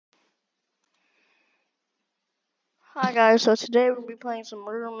Hi guys, so today we'll be playing some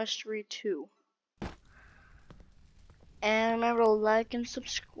Murder Mystery 2. And remember to like and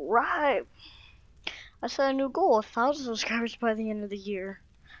subscribe. I set a new goal, 1,000 subscribers by the end of the year.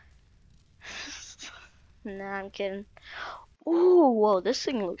 Nah, I'm kidding. Ooh, whoa, this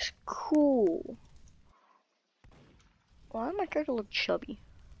thing looks cool. Why does my character look chubby?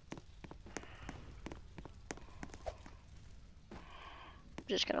 I'm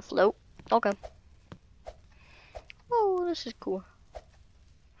just gonna float. Okay. Oh, this is cool.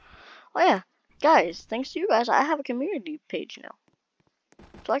 Oh yeah, guys, thanks to you guys, I have a community page now.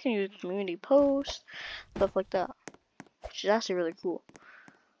 So I can use community posts, stuff like that. Which is actually really cool.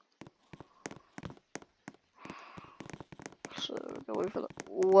 So, go wait for the.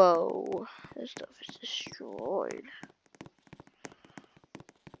 Whoa, this stuff is destroyed.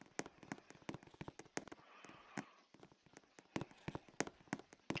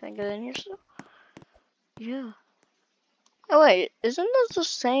 Can I get in here still? Yeah. Oh wait, isn't this the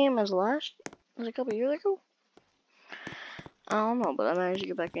same as as a couple years ago? I don't know, but I managed to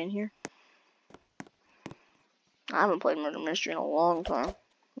get back in here. I haven't played Murder Mystery in a long time.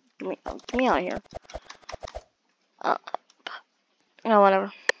 Get me out of here. No,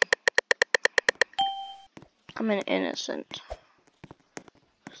 whatever. I'm an innocent.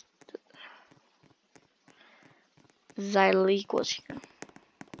 Zyleek was here.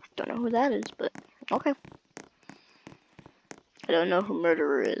 Don't know who that is, but okay. I don't know who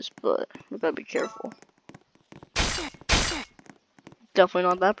Murderer is, but we gotta be careful. Definitely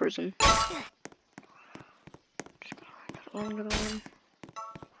not that person. Gotta run.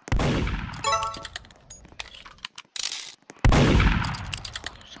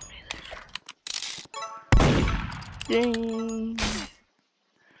 Ding.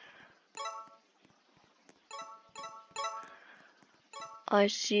 I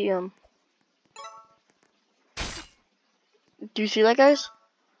see him. Do you see that, guys?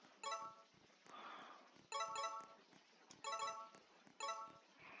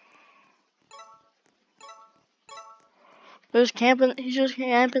 He's just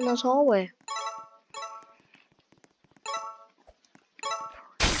camping this hallway.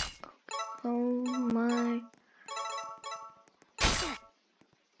 Oh my.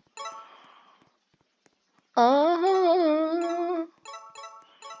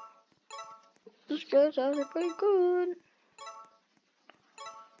 This guy's actually pretty good.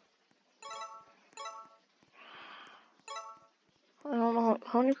 I don't know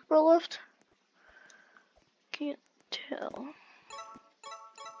how many people are left. Can't tell.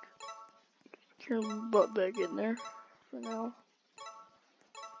 Get your butt back in there for now.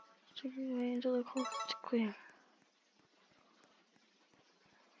 Take your way until the coast is clear.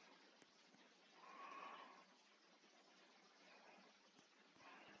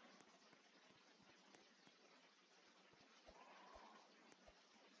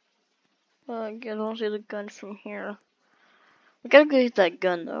 I don't see the gun from here. We gotta go get that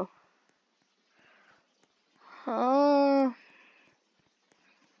gun though.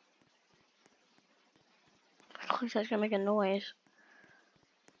 Looks like that's gonna make a noise.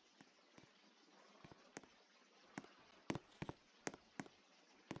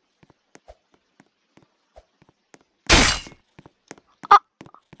 Ah!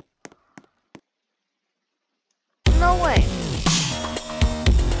 No way.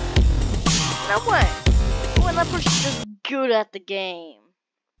 No way. When that person's just good at the game.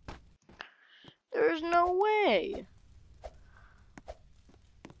 There's no way.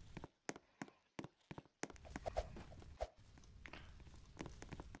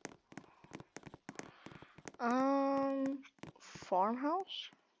 Farmhouse?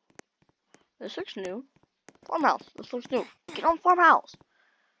 This looks new. Farmhouse, this looks new. Get on farmhouse.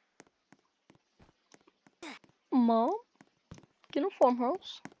 Mom? Get on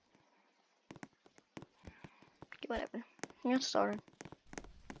farmhouse. Whatever. Get started.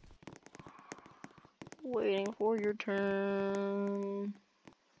 Waiting for your turn.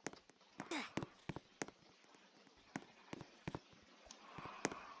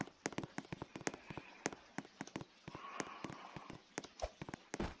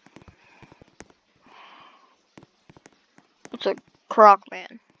 It's a croc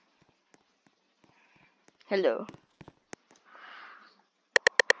man. Hello.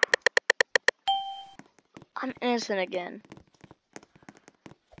 I'm innocent again.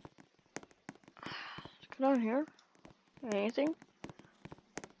 Let's go down here. Anything?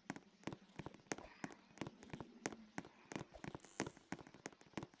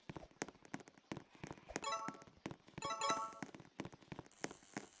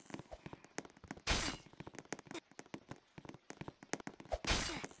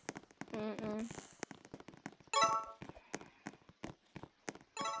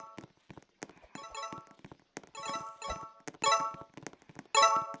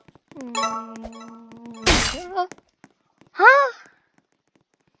 Huh?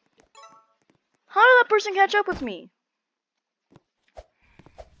 How did that person catch up with me?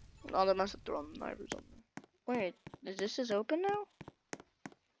 Oh, they must have thrown the knife or something. Wait, is this open now?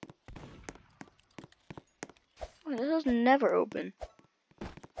 Wait, this is never open.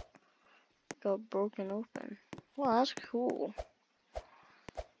 Got broken open. Wow, that's cool.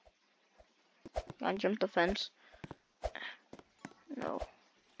 I jumped the fence. No.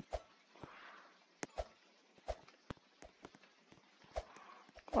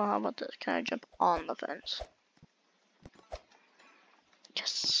 Well, how about this? Can I jump on the fence?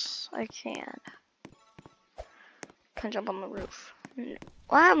 Yes, I can. Can I jump on the roof?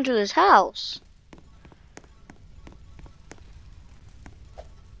 What happened to this house?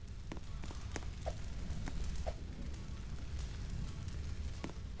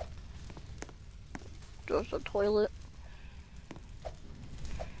 There's a toilet.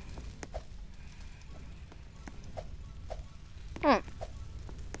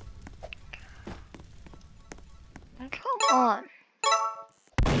 Come on.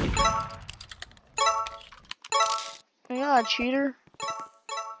 You got a cheater?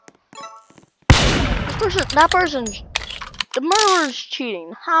 That person's, the murderer's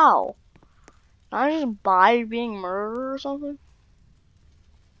cheating. How? I just by being murdered or something?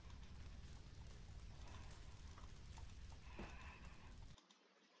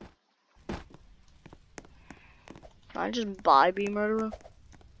 I just by being murderer?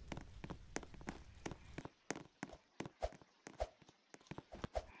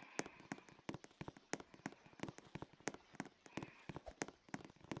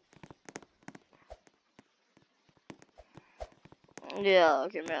 Yeah,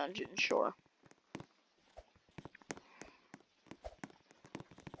 okay, man, sure.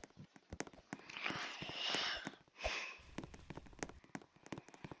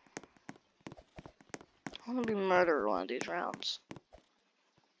 I want to be murdered one of these rounds.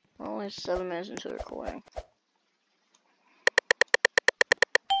 We're only 7 minutes into the recording.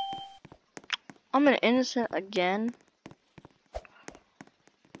 I'm an innocent again.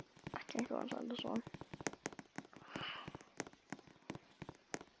 I can't go inside this one.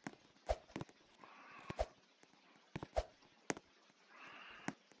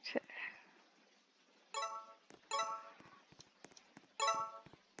 Okay.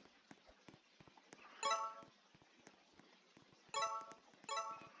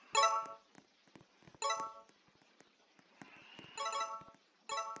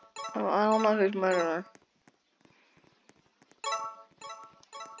 Oh, I don't know who's murderer.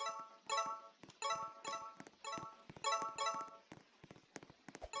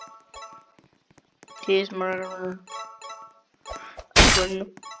 He's murderer.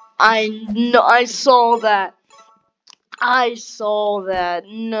 I know. I saw that. I saw that.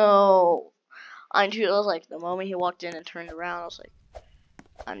 No. I was like, the moment he walked in and turned around, I was like,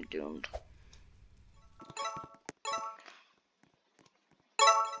 I'm doomed.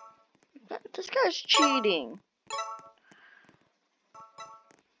 This guy's cheating.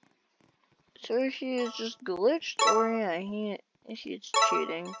 So he is just glitched, or yeah, he's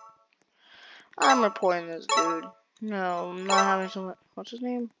cheating. I'm reporting this dude. No, I'm not having someone. What's his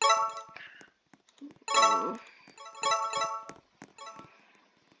name?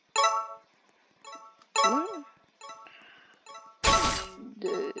 What?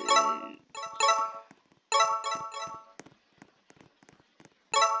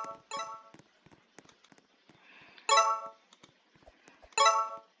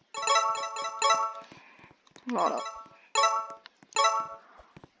 Hold up.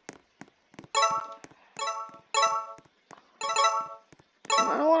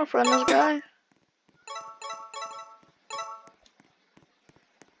 I don't want to friend this guy.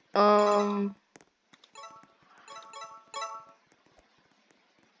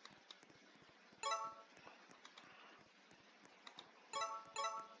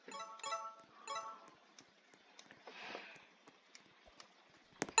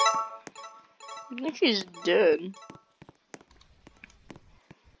 I think he's dead.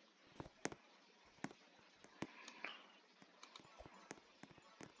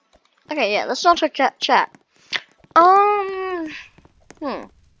 Okay, yeah, let's not check chat.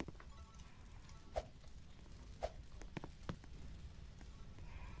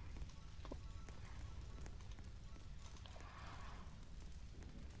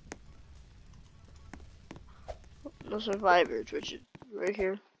 The survivors, which is right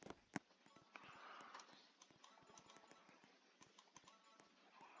here.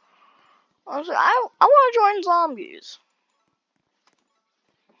 Honestly, I want to join zombies.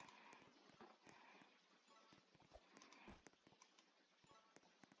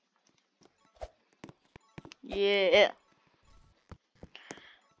 Yeah.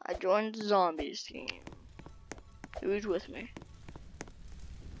 I joined the zombies team. Who's with me?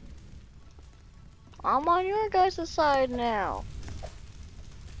 I'm on your guys' side now.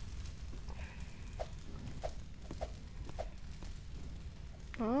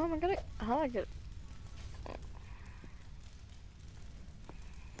 Oh, am I gonna? How do I get?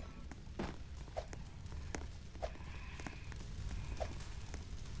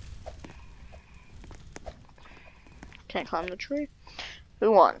 Can't climb the tree.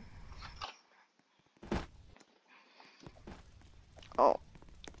 Who won? Oh,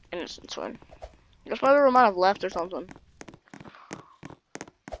 innocence win. Guess maybe we might have left or something.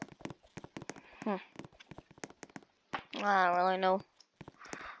 I don't really know.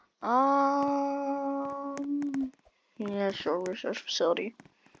 Yeah, sure, research facility.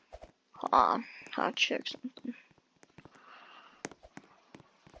 I'll check something.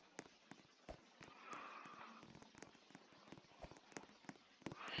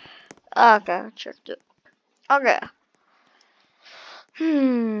 Okay, I checked it. Okay.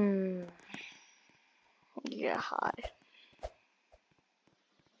 Yeah, hi.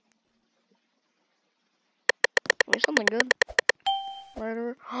 Give me something good.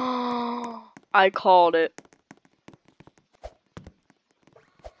 Murderer. I called it.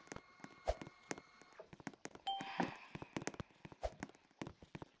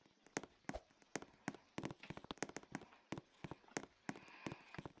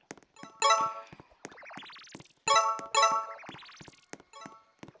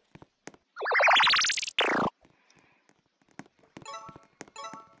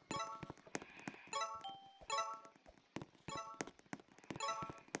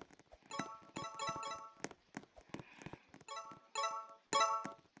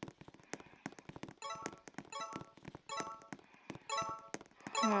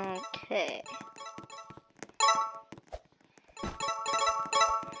 Okay.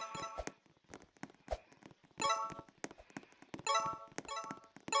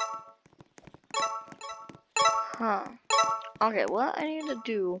 Huh. Okay, what I need to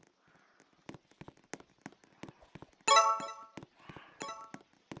do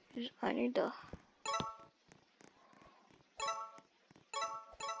is I need to...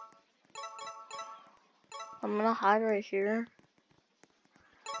 I'm gonna hide right here.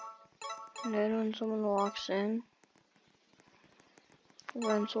 And then when someone walks in,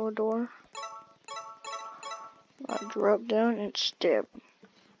 rental door, I drop down and stab.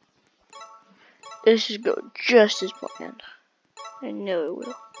 This is go just as planned. I know it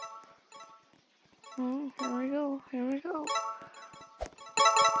will. Here we go. Here we go.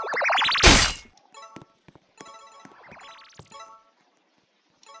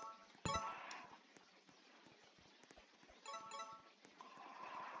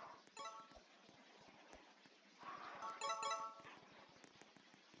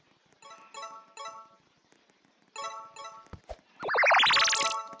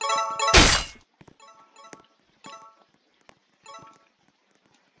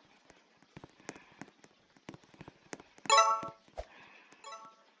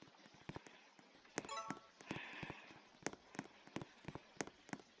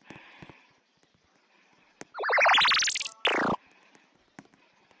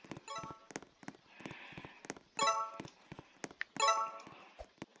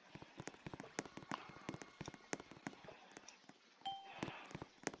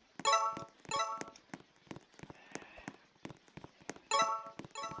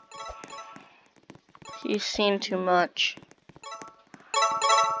 He's seen too much.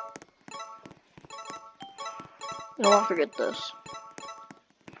 I don't want to forget this.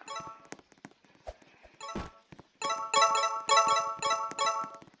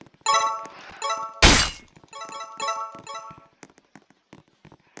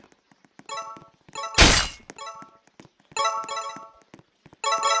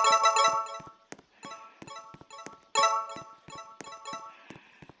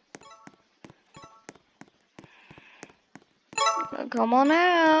 Come on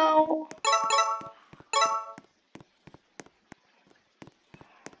now.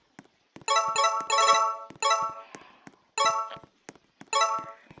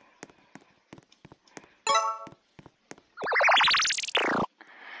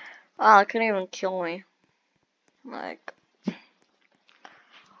 Wow, it couldn't even kill me. Like,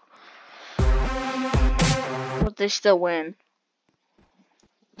 but they still win.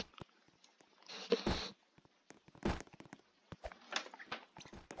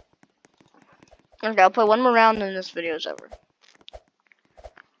 Okay, I'll play one more round and this video is over.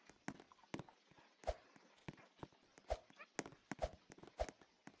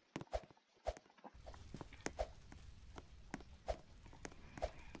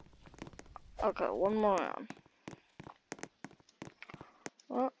 Okay, one more round.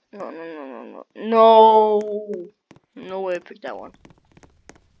 What? No, no, no, no, no. No! No way I picked that one.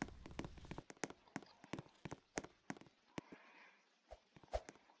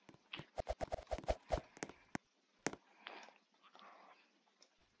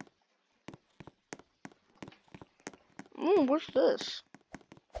 What's this?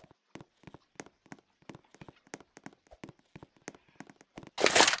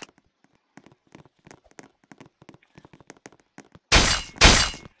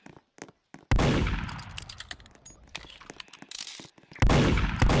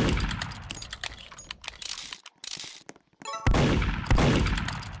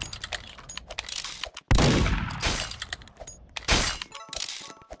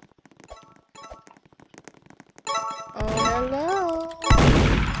 Oh, hello.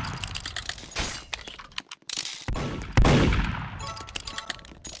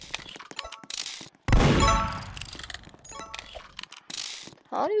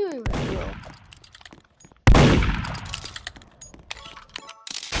 How do you even go?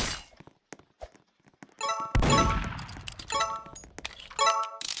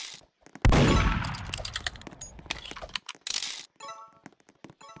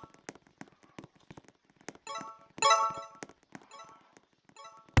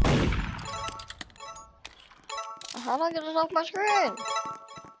 How do I get this off my screen?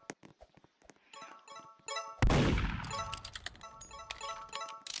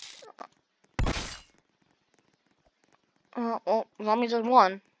 Well, zombies has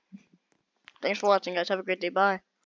won. Thanks for watching, guys. Have a great day. Bye.